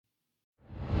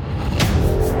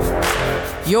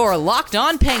You're Locked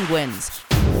On Penguins,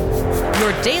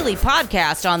 your daily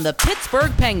podcast on the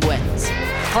Pittsburgh Penguins,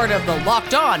 part of the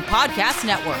Locked On Podcast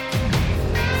Network.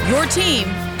 Your team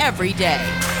every day.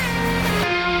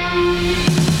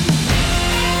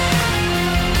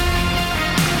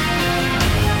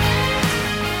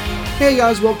 Hey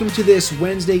guys, welcome to this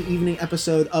Wednesday evening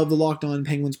episode of the Locked On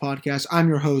Penguins podcast. I'm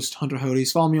your host, Hunter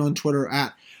Hodes. Follow me on Twitter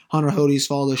at Hunter Hodes.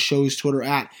 Follow the show's Twitter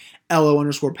at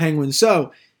LO_Penguins.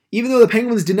 So, even though the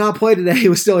Penguins did not play today, it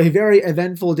was still a very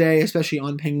eventful day, especially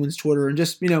on Penguins Twitter. And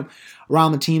just,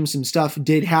 around the team, some stuff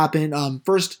did happen.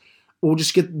 First, we'll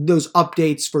just get those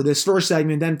updates for this first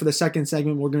segment. Then for the second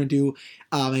segment, we're going to do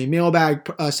a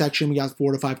mailbag section. We got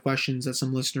 4 to 5 questions that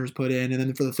some listeners put in. And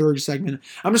then for the third segment,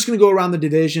 I'm just going to go around the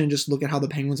division and just look at how the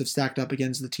Penguins have stacked up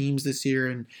against the teams this year.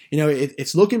 And,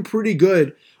 it's looking pretty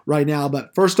good right now.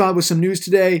 But first off, with some news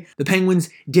today, the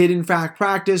Penguins did in fact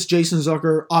practice. Jason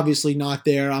Zucker obviously not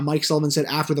there. Mike Sullivan said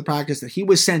after the practice that he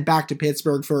was sent back to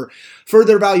Pittsburgh for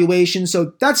further evaluation.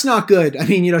 So that's not good. I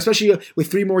mean, especially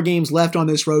with 3 more games left on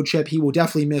this road trip, he will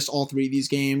definitely miss all 3 of these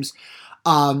games.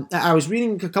 I was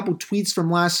reading a couple tweets from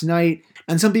last night,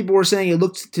 and some people were saying it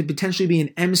looked to potentially be an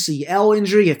MCL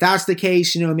injury. If that's the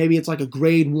case, maybe it's like a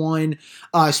grade 1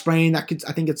 sprain. I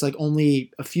think it's like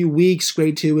only a few weeks.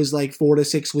 Grade 2 is like 4 to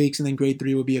 6 weeks, and then grade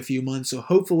 3 would be a few months. So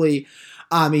hopefully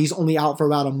he's only out for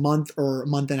about a month or a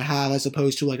month and a half as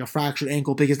opposed to like a fractured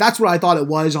ankle, because that's what I thought it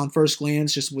was on first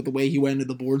glance, just with the way he went into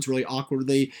the boards really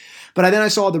awkwardly. But then I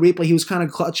saw the replay. He was kind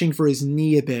of clutching for his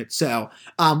knee a bit. So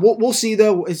we'll see,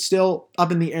 though. It's still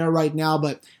up in the air right now,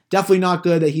 but definitely not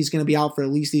good that he's going to be out for at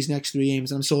least these next 3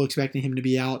 games. I'm still expecting him to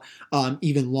be out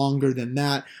even longer than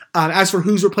that. As for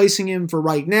who's replacing him for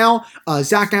right now,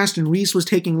 Zach Aston Reese was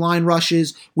taking line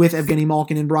rushes with Evgeny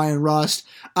Malkin and Brian Rust.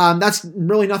 That's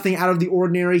really nothing out of the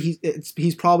ordinary.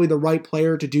 He's probably the right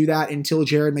player to do that until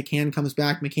Jared McCann comes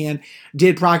back. McCann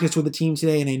did practice with the team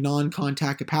today in a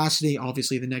non-contact capacity.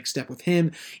 Obviously, the next step with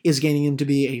him is getting him to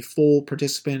be a full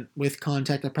participant with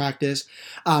contact at practice.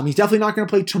 He's definitely not going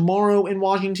to play tomorrow in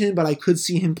Washington, but I could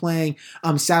see him playing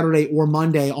Saturday or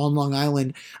Monday on Long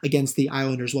Island against the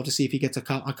Islanders. We'll have to see if he gets a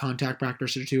contact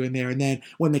practice or 2 in there. And then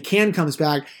when McCann comes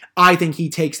back, I think he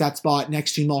takes that spot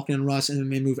next to Malkin and Russ, and then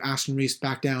they move Aston Reese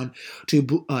back down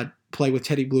to play with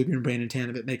Teddy Blueger and Brandon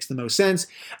Tanev. It makes the most sense.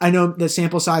 I know the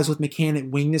sample size with McCann at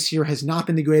wing this year has not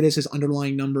been the greatest. His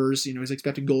underlying numbers, his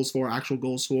expected goals for, actual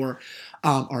goals for,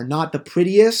 are not the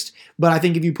prettiest. But I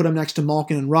think if you put him next to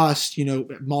Malkin and Rust,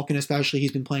 Malkin especially,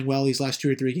 he's been playing well these last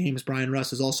 2 or 3 games. Brian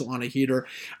Rust is also on a heater.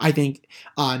 I think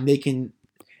they can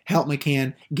help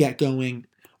McCann get going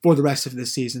for the rest of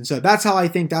this season. So that's how I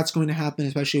think that's going to happen,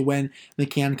 especially when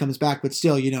McCann comes back. But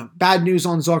still, bad news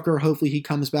on Zucker. Hopefully he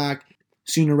comes back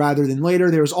sooner rather than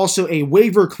later. There was also a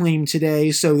waiver claim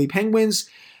today. So the Penguins,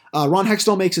 Ron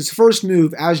Hextall makes his first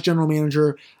move as general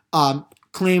manager,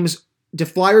 claims the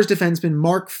Flyers defenseman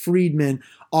Mark Friedman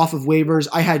off of waivers.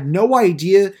 I had no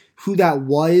idea who that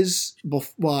was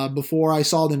before I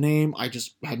saw the name. I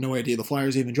just had no idea the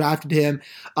Flyers even drafted him.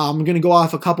 I'm going to go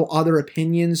off a couple other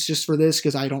opinions just for this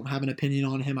because I don't have an opinion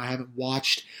on him. I haven't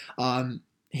watched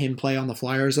him play on the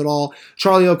Flyers at all.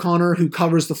 Charlie O'Connor, who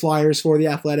covers the Flyers for The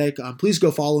Athletic. Please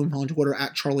go follow him on Twitter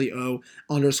at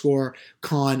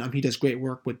CharlieO_Con. He does great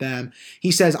work with them. He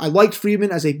says, I liked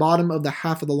Friedman as a bottom of the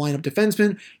half of the lineup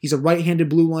defenseman. He's a right-handed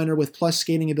blue liner with plus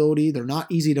skating ability. They're not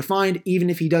easy to find. Even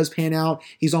if he does pan out,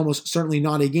 he's almost certainly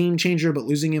not a game changer, but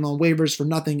losing him on waivers for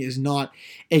nothing is not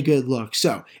a good look.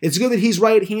 So it's good that he's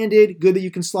right-handed. Good that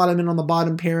you can slot him in on the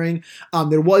bottom pairing.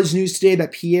 There was news today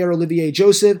that Pierre-Olivier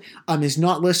Joseph is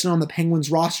not listed on the Penguins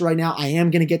roster right now. I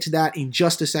am going to get to that in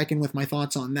just a second with my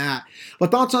thoughts on that. But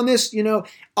thoughts on this,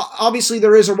 obviously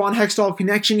there is a Ron Hextall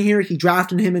connection here. He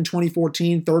drafted him in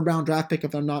 2014, 3rd round draft pick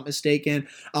if I'm not mistaken.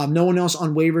 No one else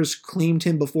on waivers claimed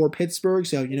him before Pittsburgh,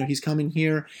 so he's coming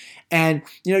here. And,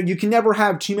 you can never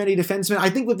have too many defensemen. I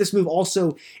think what this move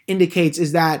also indicates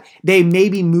is that they may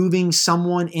be moving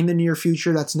someone in the near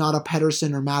future that's not a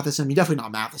Pettersson or Matheson. I mean, definitely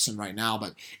not Matheson right now,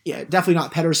 but yeah, definitely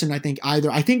not Pettersson, I think, either.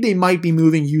 I think they might be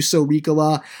moving Juuso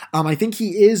Riikola. I think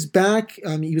he is back.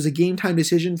 He was a game-time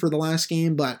decision for the last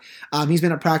game, but he's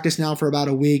been at practice now for about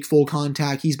a week, full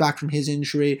contact. He's back from his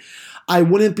injury. I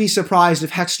wouldn't be surprised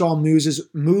if Hextall moves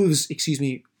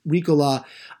Riikola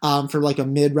for like a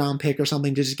mid-round pick or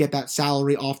something to just get that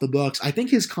salary off the books. I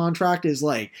think his contract is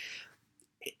like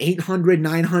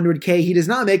 $800,000, $900K. He does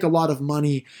not make a lot of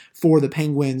money for the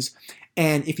Penguins.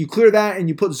 And if you clear that and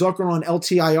you put Zucker on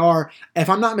LTIR, if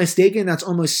I'm not mistaken, that's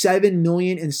almost $7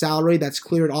 million in salary that's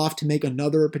cleared off to make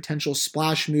another potential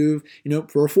splash move,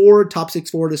 for a forward, top 6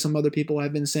 forward, as some other people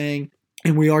have been saying.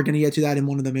 And we are going to get to that in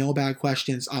one of the mailbag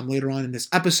questions later on in this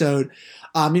episode.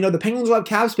 The Penguins will have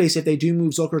cap space if they do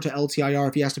move Zucker to LTIR,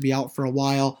 if he has to be out for a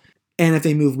while. And if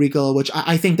they move Riikola, which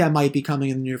I think that might be coming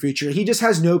in the near future. He just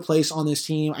has no place on this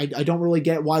team. I don't really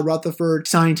get why Rutherford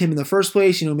signed him in the first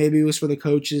place. Maybe it was for the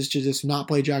coaches to just not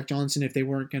play Jack Johnson if they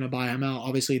weren't going to buy him out.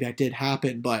 Obviously, that did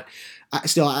happen, but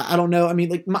still, I don't know.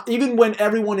 Even when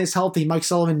everyone is healthy, Mike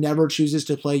Sullivan never chooses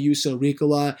to play Juuso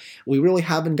Riikola. We really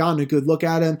haven't gotten a good look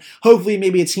at him. Hopefully,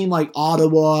 maybe a team like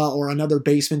Ottawa or another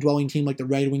basement-dwelling team like the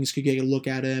Red Wings could get a look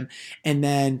at him. And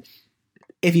then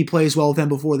if he plays well with them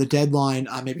before the deadline,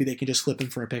 maybe they can just flip him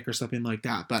for a pick or something like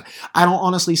that. But I don't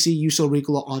honestly see Juuso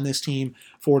Riikola on this team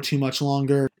for too much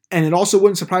longer. And it also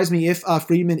wouldn't surprise me if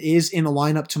Friedman is in the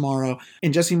lineup tomorrow.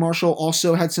 And Jesse Marshall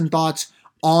also had some thoughts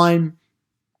on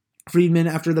Friedman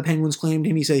after the Penguins claimed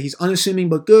him. He said he's unassuming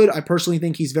but good. I personally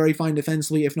think he's very fine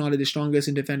defensively, if not at his strongest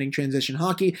in defending transition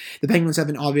hockey. The Penguins have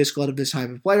an obvious glut of this type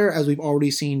of player. As we've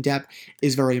already seen, depth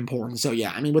is very important. So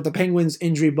yeah, with the Penguins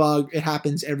injury bug, it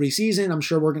happens every season. I'm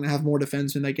sure we're going to have more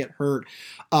defensemen that get hurt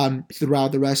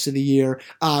throughout the rest of the year.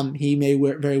 He may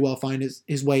very well find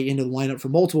his way into the lineup for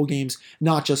multiple games,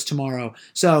 not just tomorrow.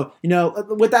 So,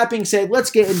 with that being said,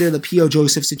 let's get into the P.O.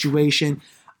 Joseph situation.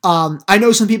 I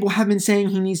know some people have been saying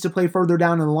he needs to play further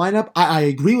down in the lineup. I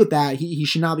agree with that. He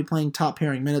should not be playing top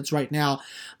pairing minutes right now.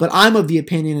 But I'm of the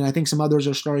opinion, and I think some others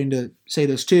are starting to say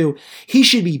this too, he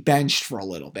should be benched for a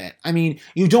little bit.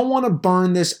 You don't want to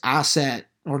burn this asset,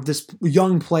 or this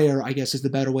young player, I guess is the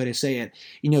better way to say it,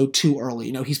 too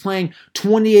early. He's playing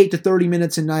 28 to 30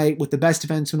 minutes a night with the best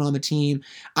defenseman on the team.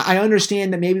 I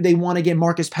understand that maybe they want to get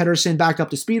Marcus Pettersson back up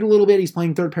to speed a little bit. He's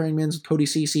playing third pairing minutes with Cody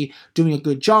Ceci, doing a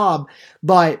good job.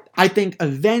 But I think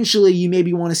eventually you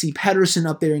maybe want to see Pettersson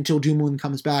up there until Dumoulin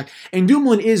comes back. And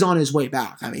Dumoulin is on his way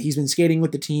back. He's been skating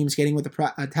with the team, skating with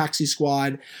the taxi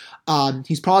squad.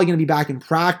 He's probably going to be back in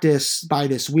practice by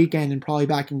this weekend and probably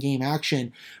back in game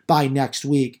action by next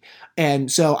week.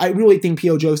 And so I really think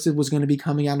P.O. Joseph was going to be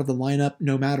coming out of the lineup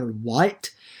no matter what.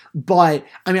 But,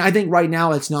 I think right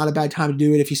now it's not a bad time to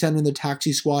do it. If you send him in the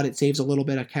taxi squad, it saves a little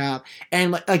bit of cap.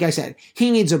 And like I said,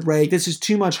 he needs a break. This is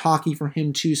too much hockey for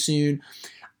him too soon.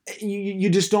 You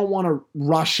just don't want to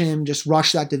rush him, just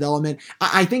rush that development.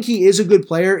 I think he is a good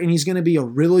player, and he's going to be a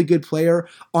really good player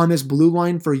on this blue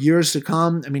line for years to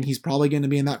come. He's probably going to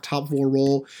be in that top 4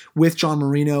 role with John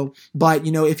Marino. But,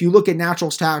 if you look at natural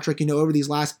stat trick, over these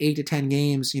last 8 to 10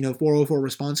 games, 404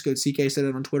 response code, CK said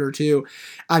it on Twitter too.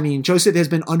 Joseph has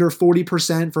been under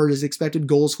 40% for his expected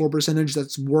goals for percentage.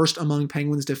 That's worst among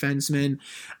Penguins defensemen.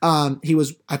 He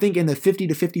was, I think, in the 50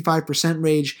 to 55%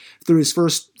 range through his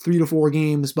first 3 to 4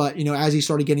 games. But, as he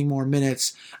started getting more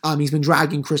minutes, he's been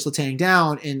dragging Chris Letang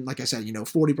down. And like I said,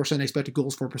 40% expected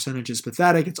goals for percentage is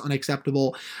pathetic. It's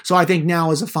unacceptable. So I think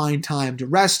now is a fine time to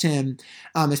rest him,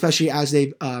 especially as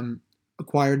they've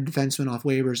acquired defenseman off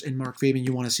waivers in Mark Friedman.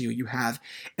 You want to see what you have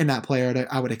in that player.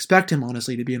 I would expect him,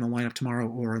 honestly, to be in the lineup tomorrow,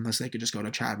 or unless they could just go to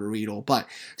Chad Riedel. But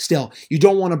still, you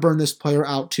don't want to burn this player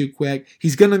out too quick.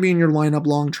 He's going to be in your lineup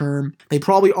long term. They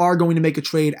probably are going to make a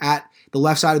trade at the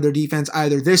left side of their defense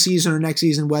either this season or next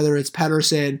season, whether it's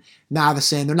Pettersson,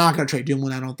 Matheson. They're not going to trade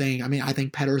Dumoulin, I don't think. I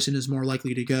think Pettersson is more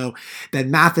likely to go than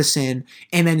Matheson,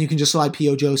 and then you can just slide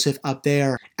P.O. Joseph up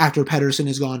there after Pettersson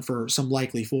is gone for some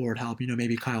likely forward help,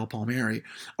 maybe Kyle Palmieri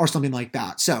or something like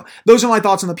that. So those are my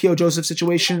thoughts on the P.O. Joseph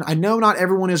situation. I know not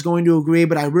everyone is going to agree,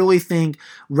 but I really think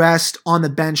rest on the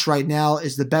bench right now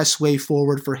is the best way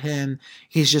forward for him.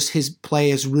 His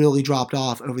play has really dropped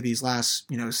off over these last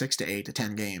 6 to 8 to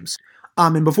 10 games.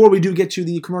 And before we do get to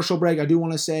the commercial break, I do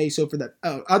want to say, so for the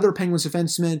other Penguins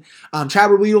defenseman,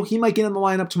 Chad Riedel, he might get in the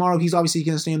lineup tomorrow. He's obviously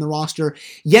going to stay in the roster.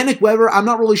 Yannick Weber, I'm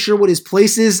not really sure what his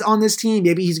place is on this team.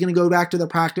 Maybe he's going to go back to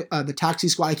the taxi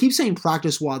squad. I keep saying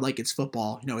practice squad like it's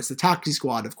football. It's the taxi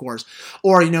squad, of course.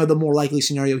 Or, the more likely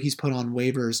scenario, he's put on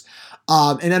waivers.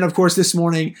 And then, of course, this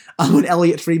morning, when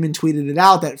Elliot Friedman tweeted it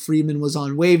out that Friedman was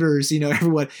on waivers,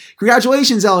 everyone,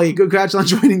 congratulations, Elliot. Congrats on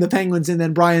joining the Penguins. And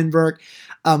then Brian Burke,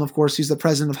 of course, who's the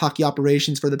president of hockey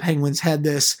operations for the Penguins, had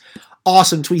this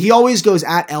awesome tweet. He always goes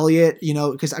at Elliot,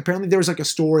 because apparently there was a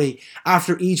story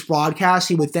after each broadcast.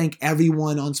 He would thank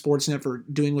everyone on Sportsnet for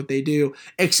doing what they do,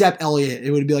 except Elliot.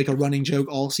 It would be like a running joke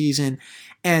all season.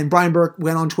 And Brian Burke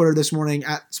went on Twitter this morning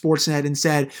at Sportsnet and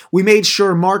said, "We made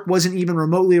sure Mark wasn't even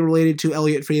remotely related to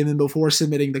Elliot Friedman before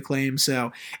submitting the claim."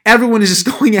 So everyone is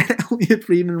just going at Elliot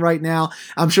Friedman right now.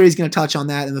 I'm sure he's going to touch on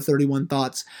that in the 31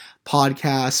 Thoughts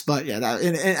podcast. But yeah,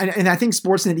 and I think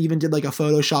Sportsnet even did like a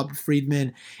Photoshop of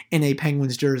Friedman in a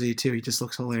Penguins jersey too. He just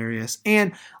looks hilarious.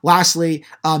 And lastly,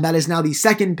 that is now the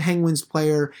second Penguins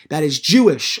player that is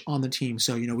Jewish on the team.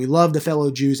 So, we love the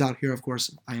fellow Jews out here. Of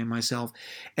course, I am myself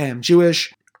am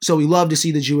Jewish. So we love to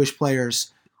see the Jewish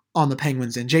players on the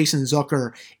Penguins. And Jason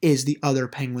Zucker is the other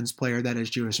Penguins player that is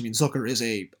Jewish. I mean, Zucker is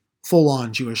a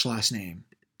full-on Jewish last name.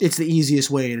 It's the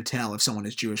easiest way to tell if someone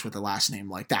is Jewish with a last name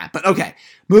like that. But okay,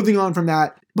 moving on from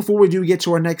that, before we do get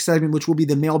to our next segment, which will be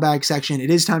the mailbag section, it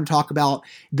is time to talk about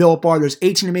Built Bar. There's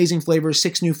 18 amazing flavors,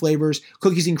 6 new flavors,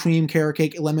 cookies and cream, carrot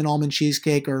cake, lemon almond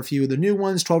cheesecake are a few of the new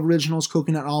ones, 12 originals,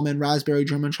 coconut almond, raspberry,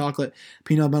 German chocolate,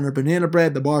 peanut butter, banana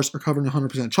bread. The bars are covered in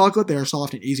 100% chocolate. They are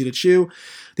soft and easy to chew.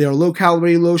 They are low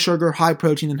calorie, low sugar, high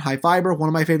protein, and high fiber. One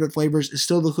of my favorite flavors is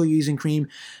still the cookies and cream.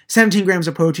 17 grams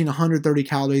of protein, 130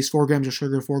 calories, 4 grams of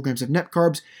sugar, 4 grams of net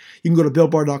carbs. You can go to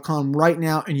BuiltBar.com right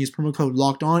now and use promo code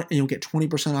LOCKEDON, and you'll get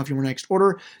 20% off your next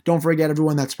order. Don't forget,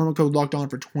 everyone, that's promo code LOCKEDON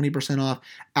for 20% off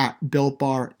at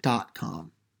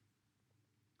BuiltBar.com.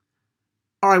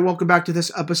 All right, welcome back to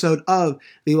this episode of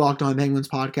the Locked On Penguins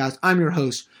podcast. I'm your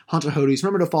host, Hunter Hodes.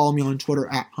 Remember to follow me on Twitter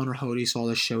at Hunter Hodes. Follow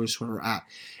the show's Twitter at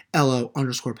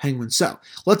LO_Penguins. So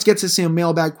let's get to some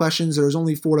mailbag questions. There's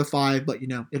only 4 to 5, but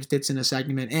it fits in a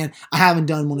segment. And I haven't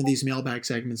done one of these mailbag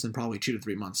segments in probably 2 to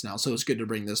 3 months now, so it's good to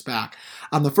bring this back.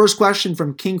 The first question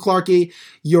from King Clarky,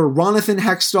 your Ronathan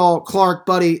Hextall. Clark,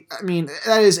 buddy, I mean,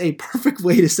 that is a perfect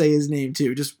way to say his name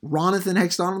too. Just Ronathan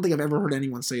Hextall. I don't think I've ever heard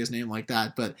anyone say his name like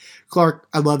that, but Clark,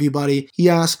 I love you, buddy. He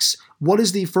asks, what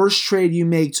is the first trade you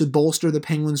make to bolster the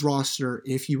Penguins roster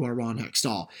if you are Ron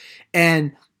Hextall?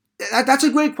 And that's a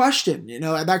great question.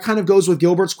 That kind of goes with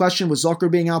Gilbert's question, with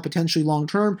Zucker being out potentially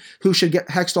long-term. Who should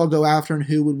Hextall go after, and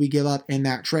who would we give up in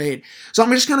that trade? So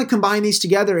I'm just going to combine these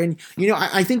together. And,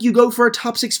 I think you go for a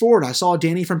top 6 forward. I saw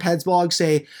Danny from Pedsblog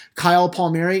say Kyle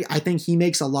Palmieri. I think he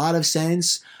makes a lot of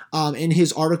sense. In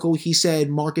his article, he said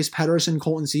Marcus Pettersson,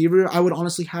 Colton Seaver. I would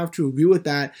honestly have to agree with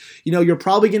that. You're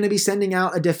probably going to be sending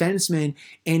out a defenseman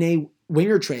in a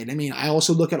winger trade. I mean, I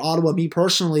also look at Ottawa. Me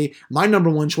personally, my number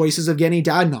one choice is Evgeny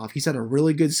Dadonov. He's had a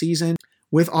really good season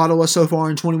with Ottawa so far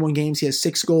in 21 games. He has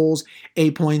 6 goals,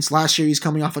 8 points. Last year, he's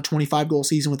coming off a 25-goal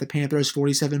season with the Panthers,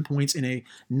 47 points in a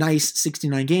nice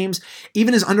 69 games.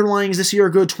 Even his underlyings this year are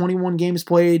good, 21 games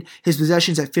played. His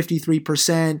possessions at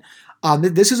 53%.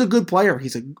 This is a good player.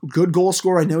 He's a good goal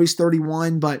scorer. I know he's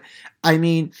 31, but I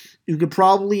mean, you could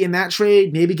probably in that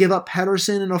trade maybe give up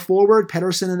Pettersson and a forward,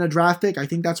 Pettersson and a draft pick. I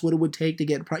think that's what it would take to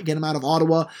get him out of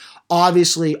Ottawa.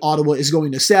 Obviously, Ottawa is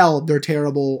going to sell. They're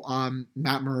terrible.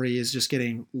 Matt Murray is just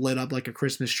getting lit up like a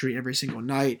Christmas tree every single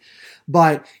night.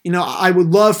 But, I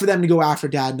would love for them to go after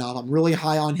Dadonov. I'm really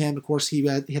high on him. Of course,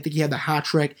 I think he had the hat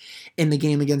trick in the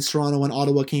game against Toronto when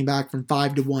Ottawa came back from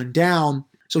 5-1 down.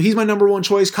 So he's my number one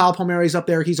choice. Kyle Palmieri's up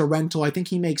there. He's a rental. I think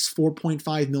he makes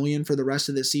 $4.5 million for the rest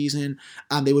of the season.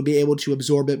 They would be able to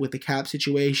absorb it with the cap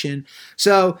situation.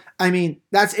 So, I mean,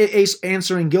 that's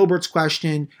answering Gilbert's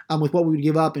question with what we would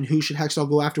give up and who should Hextall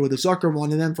go after with the Zucker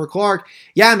one. And then for Clark,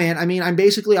 yeah, man, I mean, I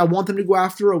want them to go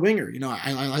after a winger.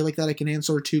 I like that I can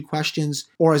answer 2 questions,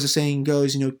 or as the saying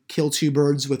goes, kill 2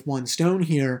 birds with 1 stone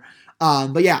here.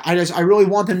 But yeah, I really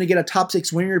want them to get a top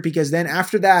 6 winger, because then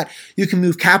after that, you can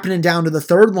move Kapanen down to the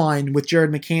 3rd line with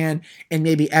Jared McCann and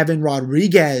maybe Evan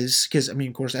Rodriguez, because, I mean,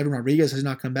 of course, Evan Rodriguez has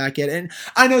not come back yet. And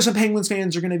I know some Penguins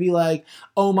fans are going to be like,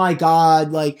 oh my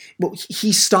God,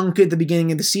 he stunk at the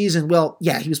beginning of the season. Well,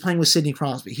 yeah, he was playing with Sidney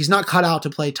Crosby. He's not cut out to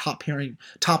play top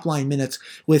line minutes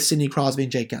with Sidney Crosby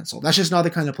and Jake Guentzel. That's just not the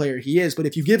kind of player he is. But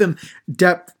if you give him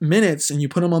depth minutes and you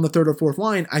put him on the 3rd or 4th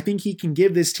line, I think he can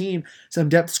give this team some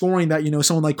depth scoring that,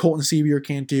 someone like Colton Sevier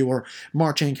can't do, or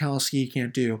Mark Jankowski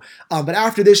can't do. But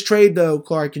after this trade, though,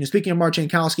 Clark, speaking of Mark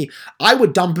Jankowski, I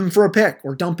would dump him for a pick,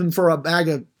 or dump him for a bag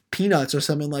of peanuts or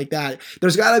something like that.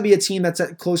 There's got to be a team that's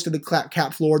close to the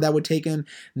cap floor that would take him.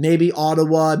 Maybe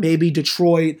Ottawa, maybe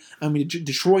Detroit. I mean,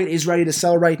 Detroit is ready to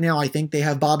sell right now. I think they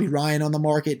have Bobby Ryan on the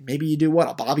market. Maybe you do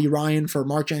a Bobby Ryan for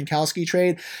Mark Jankowski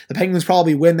trade. The Penguins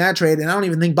probably win that trade, and I don't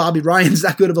even think Bobby Ryan's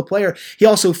that good of a player. He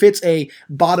also fits a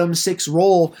bottom 6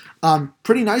 role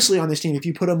pretty nicely on this team. If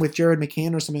you put him with Jared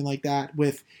McCann or something like that,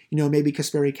 with maybe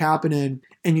Kasperi Kapanen,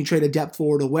 and you trade a depth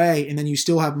forward away, and then you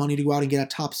still have money to go out and get a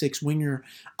top 6 winger,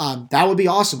 that would be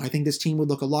awesome. I think this team would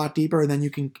look a lot deeper, and then you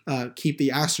can keep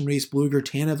the Aston Reese, Blueger,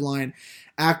 Tanev line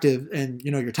active, and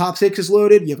your top 6 is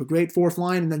loaded. You have a great 4th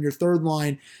line, and then your 3rd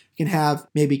line can have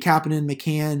maybe Kapanen,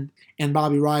 McCann, and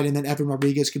Bobby Wright, and then Evan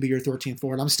Rodriguez could be your 13th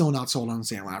forward. I'm still not sold on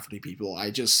Sam Lafferty, people. I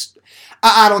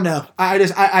don't know.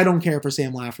 I don't care for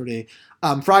Sam Lafferty.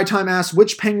 Fry Time asks,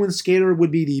 which Penguin skater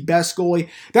would be the best goalie?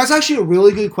 That's actually a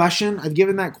really good question. I've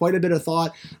given that quite a bit of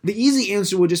thought. The easy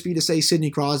answer would just be to say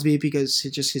Sidney Crosby, because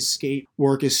his skate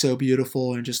work is so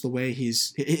beautiful, and just the way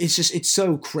it's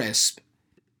so crisp,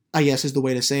 I guess is the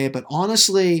way to say it. But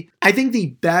honestly, I think the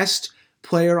best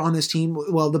player on this team,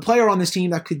 the player on this team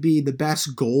that could be the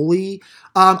best goalie,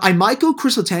 I might go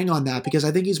Chris Letang on that, because I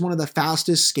think he's one of the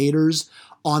fastest skaters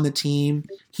on the team.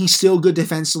 He's still good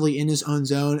defensively in his own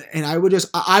zone, and I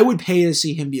would pay to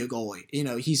see him be a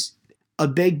goalie. He's a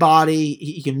big body.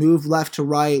 He can move left to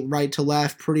right, right to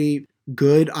left pretty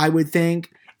good, I would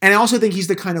think. And I also think he's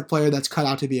the kind of player that's cut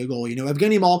out to be a goalie.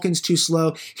 Evgeny Malkin's too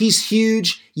slow. He's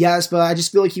huge, yes, but I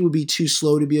just feel like he would be too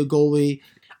slow to be a goalie.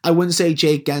 I wouldn't say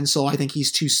Jake Gensel. I think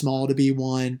he's too small to be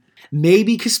one.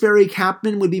 Maybe Kasperi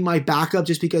Kapanen would be my backup,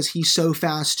 just because he's so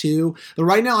fast too. But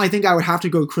right now, I think I would have to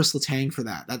go Chris Letang for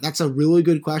that. That's a really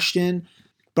good question.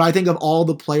 But I think of all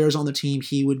the players on the team,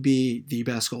 he would be the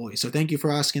best goalie. So thank you for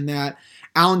asking that.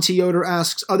 Alan T. Yoder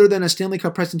asks, other than a Stanley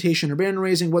Cup presentation or banner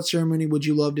raising, what ceremony would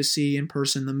you love to see in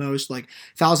person the most? Like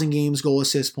 1,000 games, goal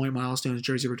assists, point milestones,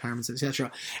 jersey retirements, etc.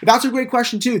 That's a great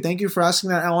question too. Thank you for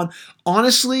asking that, Alan.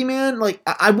 Honestly, man,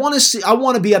 I want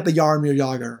to be at the Jaromir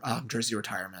Jagr jersey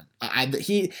retirement.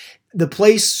 The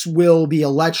place will be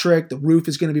electric. The roof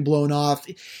is going to be blown off.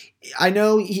 I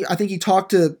think he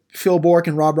talked to Phil Bourque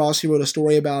and Rob Ross. He wrote a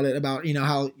story about it, about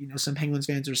how some Penguins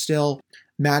fans are still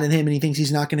mad at him, and he thinks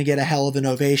he's not going to get a hell of an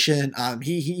ovation.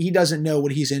 He doesn't know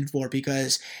what he's in for,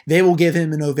 because they will give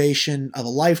him an ovation of a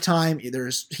lifetime.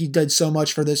 He did so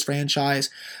much for this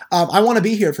franchise. I want to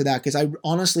be here for that, because I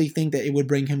honestly think that it would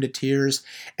bring him to tears,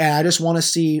 and I just want to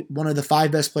see one of the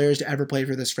 5 best players to ever play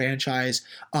for this franchise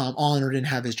honored and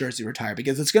have his jersey retired,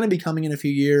 because it's going to be coming in a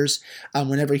few years.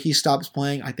 Whenever he stops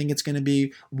playing, I think it's going to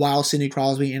be while Sidney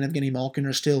Crosby and Evgeny Malkin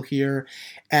are still here,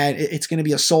 and it's going to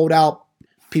be a sold-out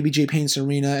PPG Paints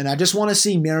Arena, and I just want to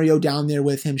see Mario down there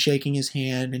with him, shaking his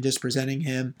hand and just presenting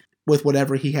him with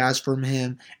whatever he has from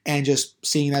him, and just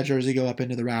seeing that jersey go up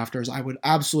into the rafters. I would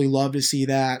absolutely love to see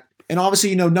that. And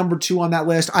obviously, number 2 on that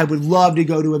list, I would love to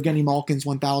go to Evgeny Malkin's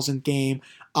 1,000th game.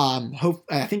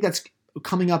 I think that's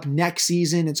coming up next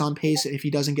season. It's on pace if he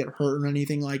doesn't get hurt or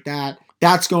anything like that.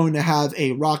 That's going to have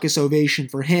a raucous ovation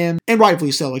for him, and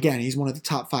rightfully so. Again, he's one of the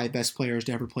top 5 best players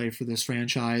to ever play for this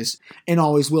franchise, and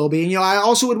always will be. And, I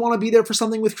also would want to be there for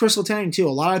something with Chris Letang, too. A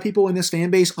lot of people in this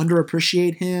fan base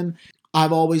underappreciate him.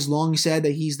 I've always long said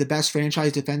that he's the best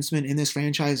franchise defenseman in this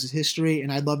franchise's history,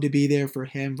 and I'd love to be there for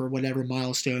him for whatever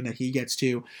milestone that he gets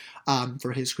to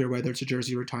for his career, whether it's a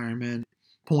jersey retirement,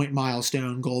 point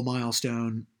milestone, goal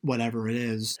milestone, whatever it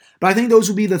is. But I think those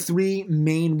would be the 3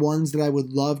 main ones that I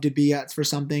would love to be at for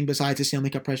something besides a Stanley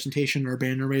Cup presentation or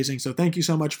banner raising. So thank you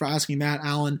so much for asking that,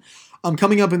 Alan.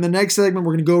 Coming up in the next segment,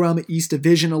 we're going to go around the East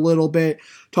Division a little bit,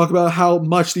 talk about how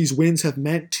much these wins have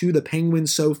meant to the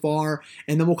Penguins so far,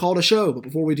 and then we'll call it a show. But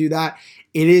before we do that,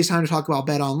 it is time to talk about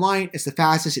Bet Online. It's the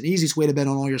fastest and easiest way to bet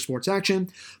on all your sports action.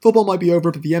 Football might be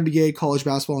over, but the NBA, college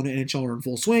basketball, and NHL are in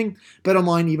full swing. Bet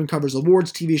Online even covers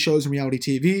awards, TV shows, and reality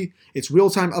TV. It's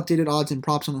real-time updated odds and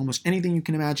props on almost anything you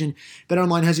can imagine. Bet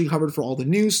Online has you covered for all the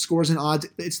news, scores, and odds.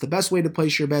 It's the best way to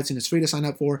place your bets, and it's free to sign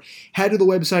up for. Head to the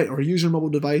website or use your mobile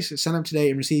device, sign up today,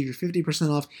 and receive your 50%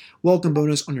 off welcome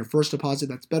bonus on your first deposit.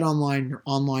 That's Bet Online, your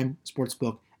online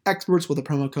sportsbook experts, with the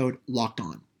promo code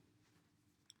LOCKEDON.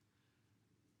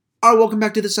 All right, welcome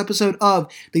back to this episode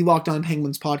of the Locked On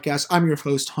Penguins podcast. I'm your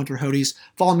host, Hunter Hodes.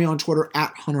 Follow me on Twitter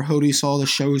at Hunter Hodes. Follow the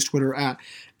show's Twitter at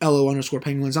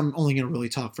LO_Penguins. I'm only going to really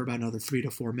talk for about another 3 to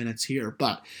 4 minutes here.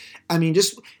 But,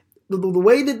 just the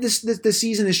way that this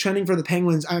season is trending for the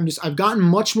Penguins, I've gotten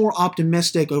much more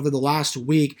optimistic over the last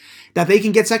week that they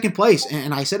can get second place.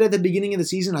 And I said at the beginning of the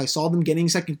season, I saw them getting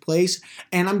second place,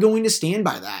 and I'm going to stand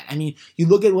by that. You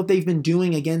look at what they've been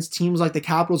doing against teams like the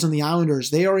Capitals and the Islanders.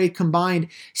 They are a combined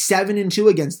 7-2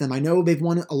 against them. I know they've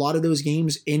won a lot of those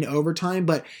games in overtime,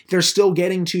 but they're still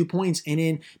getting 2 points. And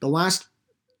in the last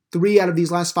 3 out of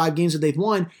these last 5 games that they've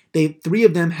won, 3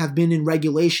 of them have been in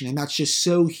regulation, and that's just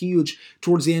so huge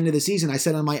towards the end of the season. I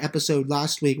said on my episode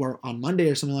last week, or on Monday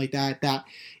or something like that,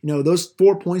 those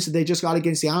 4 points that they just got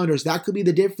against the Islanders, that could be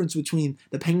the difference between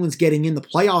the Penguins getting in the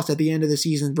playoffs at the end of the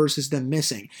season versus them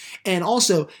missing. And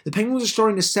also, the Penguins are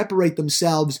starting to separate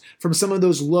themselves from some of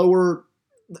those lower,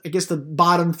 the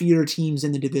bottom feeder teams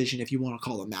in the division, if you want to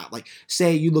call them that. Like,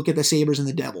 say you look at the Sabres and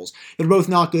the Devils. They're both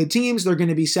not good teams. They're going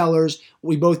to be sellers.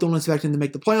 We both don't expect them to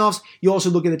make the playoffs. You also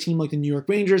look at a team like the New York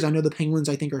Rangers. I know the Penguins,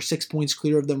 I think, are 6 points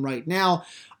clear of them right now.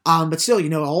 But still,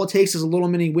 all it takes is a little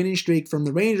mini winning streak from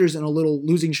the Rangers and a little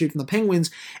losing streak from the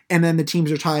Penguins, and then the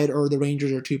teams are tied or the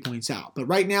Rangers are 2 points out. But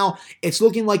right now, it's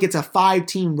looking like it's a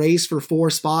 5-team race for 4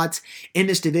 spots in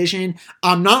this division.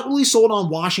 I'm not really sold on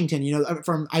Washington.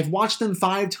 I've watched them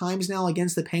 5 times now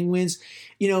against the Penguins.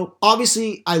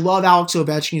 Obviously, I love Alex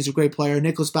Ovechkin. He's a great player.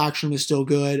 Nicholas Backstrom is still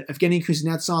good. Evgeny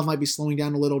Kuznetsov might be slowing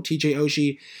down a little. TJ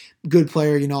Oshie, good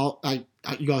player.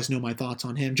 You guys know my thoughts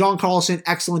on him. John Carlson,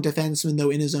 excellent defenseman,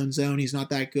 though in his own zone, he's not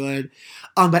that good.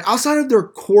 But outside of their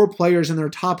core players in their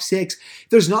top 6,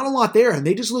 there's not a lot there, and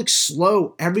they just look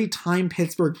slow every time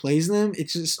Pittsburgh plays them. It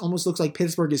just almost looks like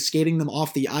Pittsburgh is skating them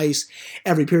off the ice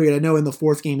every period. I know in the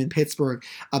 4th game in Pittsburgh,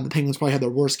 the Penguins probably had their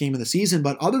worst game of the season,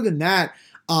 but other than that,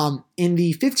 in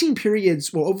the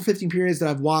over 15 periods that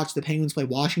I've watched the Penguins play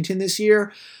Washington this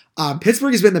year,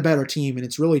 Pittsburgh has been the better team, and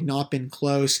it's really not been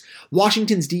close.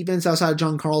 Washington's defense outside of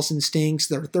John Carlson stinks.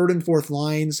 Their 3rd and 4th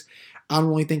lines, I don't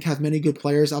really think have many good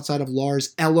players outside of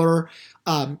Lars Eller.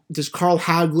 Does Carl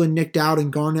Hagelin, Nick Dowd,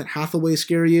 and Garnet Hathaway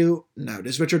scare you? No.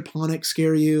 Does Richard Panik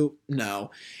scare you? No.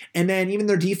 And then even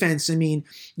their defense,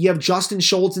 you have Justin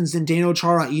Schultz and Zdeno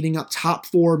Chara eating up top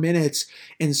 4 minutes,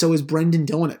 and so is Brendan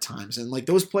Dillon at times. And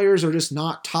those players are just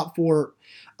not top 4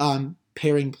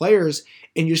 pairing players.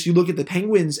 And you look at the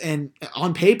Penguins, and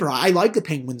on paper, I like the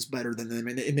Penguins better than them.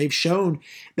 And they've shown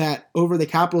that over the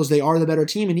Capitals, they are the better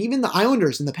team. And even the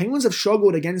Islanders, and the Penguins have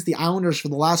struggled against the Islanders for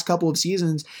the last couple of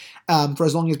seasons, for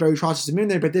as long as Barry Trotz has been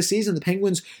there. But this season, the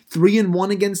Penguins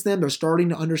 3-1 against them. They're starting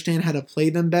to understand how to play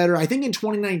them better. I think in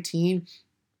 2019,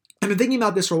 I've been thinking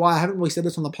about this for a while. I haven't really said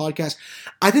this on the podcast.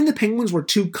 I think the Penguins were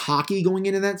too cocky going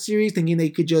into that series, thinking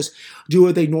they could just do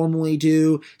what they normally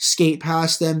do, skate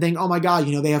past them, think, oh my God,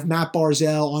 they have Matt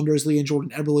Barzal, Anders Lee, and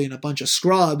Jordan Eberle and a bunch of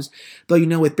scrubs. But,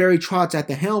 with Barry Trotz at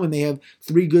the helm and they have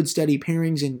 3 good steady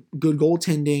pairings and good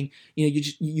goaltending,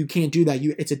 you can't do that.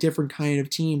 It's a different kind of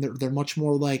team. They're much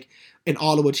more like an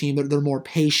Ottawa team. They're more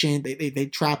patient. They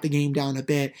trap the game down a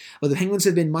bit. But the Penguins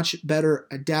have been much better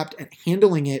adept at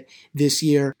handling it this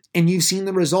year. And you've seen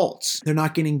the results. They're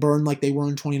not getting burned like they were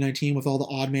in 2019 with all the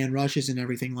odd man rushes and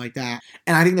everything like that.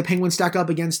 And I think the Penguins stack up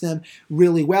against them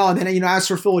really well. And then, as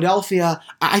for Philadelphia,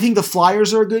 I think the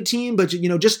Flyers are a good team, but,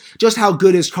 just how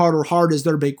good is Carter Hart is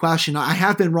their big question. I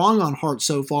have been wrong on Hart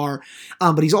so far,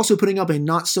 but he's also putting up a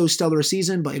not so stellar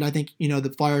season. But I think,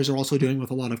 the Flyers are also dealing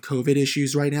with a lot of COVID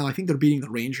issues right now. I think they're beating the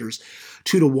Rangers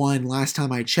 2-1 last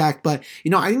time I checked. But,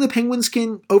 I think the Penguins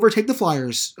can overtake the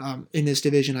Flyers in this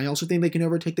division. I also think they can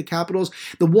overtake the Capitals.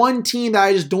 The one team that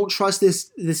I just don't trust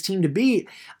this team to beat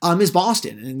is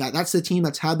Boston. And that's the team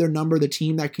that's had their number, the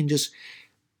team that can just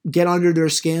get under their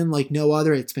skin like no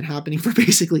other. It's been happening for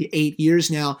basically 8 years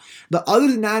now. But other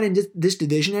than that, in this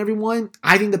division, everyone,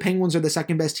 I think the Penguins are the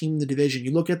second best team in the division.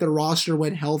 You look at their roster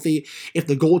when healthy. If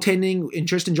the goaltending and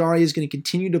Tristan Jarry is going to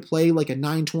continue to play like a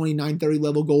 920, 930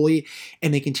 level goalie,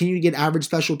 and they continue to get average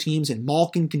special teams, and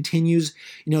Malkin continues,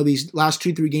 these last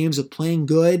 2-3 games of playing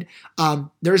good,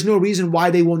 there's no reason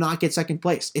why they will not get second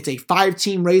place. It's a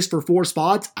 5-team race for 4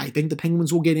 spots. I think the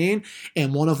Penguins will get in,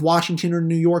 and one of Washington or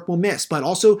New York will miss. But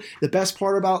also, the best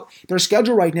part about their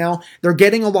schedule right now, they're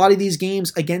getting a lot of these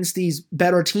games against these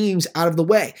better teams out of the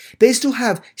way. They still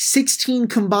have 16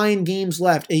 combined games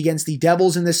left against the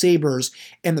Devils and the Sabres,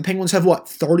 and the Penguins have,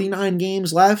 39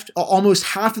 games left? Almost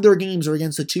half of their games are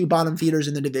against the 2 bottom feeders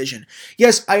in the division.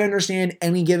 Yes, I understand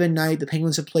any given night the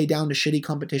Penguins have played down to shitty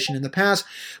competition in the past,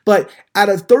 but out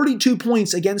of 32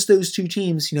 points against those 2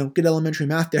 teams, good elementary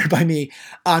math there by me,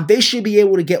 they should be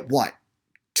able to get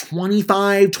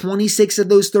 25, 26 of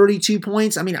those 32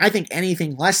 points. I think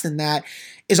anything less than that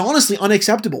is honestly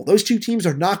unacceptable. Those 2 teams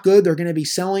are not good. They're going to be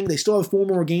selling. They still have 4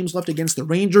 more games left against the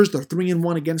Rangers. They're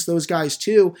 3-1 against those guys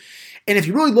too. And if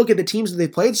you really look at the teams that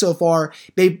they've played so far,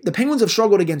 the Penguins have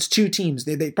struggled against 2 teams.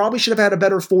 They probably should have had a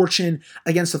better fortune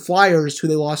against the Flyers, who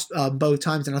they lost both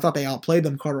times, and I thought they outplayed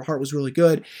them. Carter Hart was really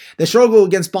good. They struggled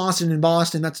against Boston in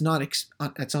Boston. That's not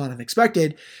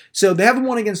unexpected. So they haven't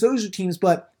won against those 2 teams,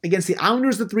 but against the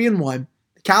Islanders, they're 3-1.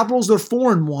 Capitals, they're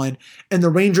 4-1, and the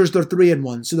Rangers, they're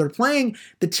 3-1. So they're playing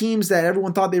the teams that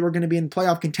everyone thought they were going to be in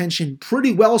playoff contention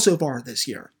pretty well so far this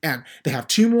year. And they have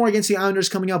 2 more against the Islanders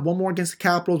coming up, 1 more against the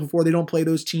Capitals before they don't play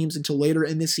those teams until later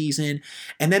in the season.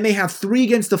 And then they have 3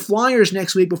 against the Flyers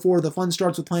next week before the fun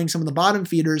starts with playing some of the bottom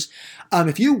feeders.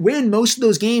 If you win most of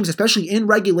those games, especially in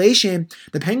regulation,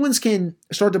 the Penguins can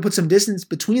start to put some distance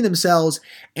between themselves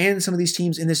and some of these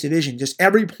teams in this division. Just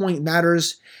every point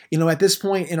matters. At this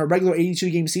point in a regular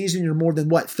 82-game season, you're more than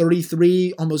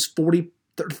 33, almost 40%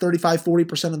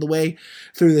 of the way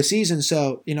through the season.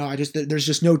 So, there's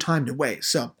just no time to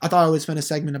waste. So I thought I would spend a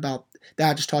segment about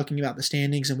that, just talking about the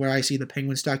standings and where I see the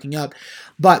Penguins stacking up.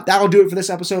 But that'll do it for this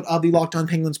episode of the Locked On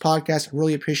Penguins podcast. I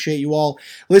really appreciate you all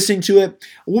listening to it.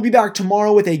 We'll be back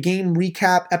tomorrow with a game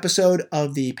recap episode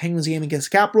of the Penguins game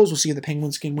against the Capitals. We'll see if the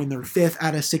Penguins can win their 5th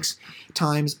out of 6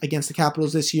 times against the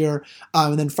Capitals this year.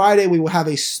 And then Friday, we will have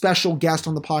a special guest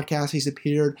on the podcast. He's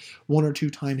appeared 1 or 2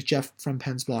 times, Jeff from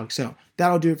Penn's blog. So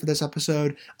that'll do it for this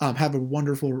episode. Have a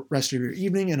wonderful rest of your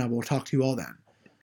evening, and I will talk to you all then.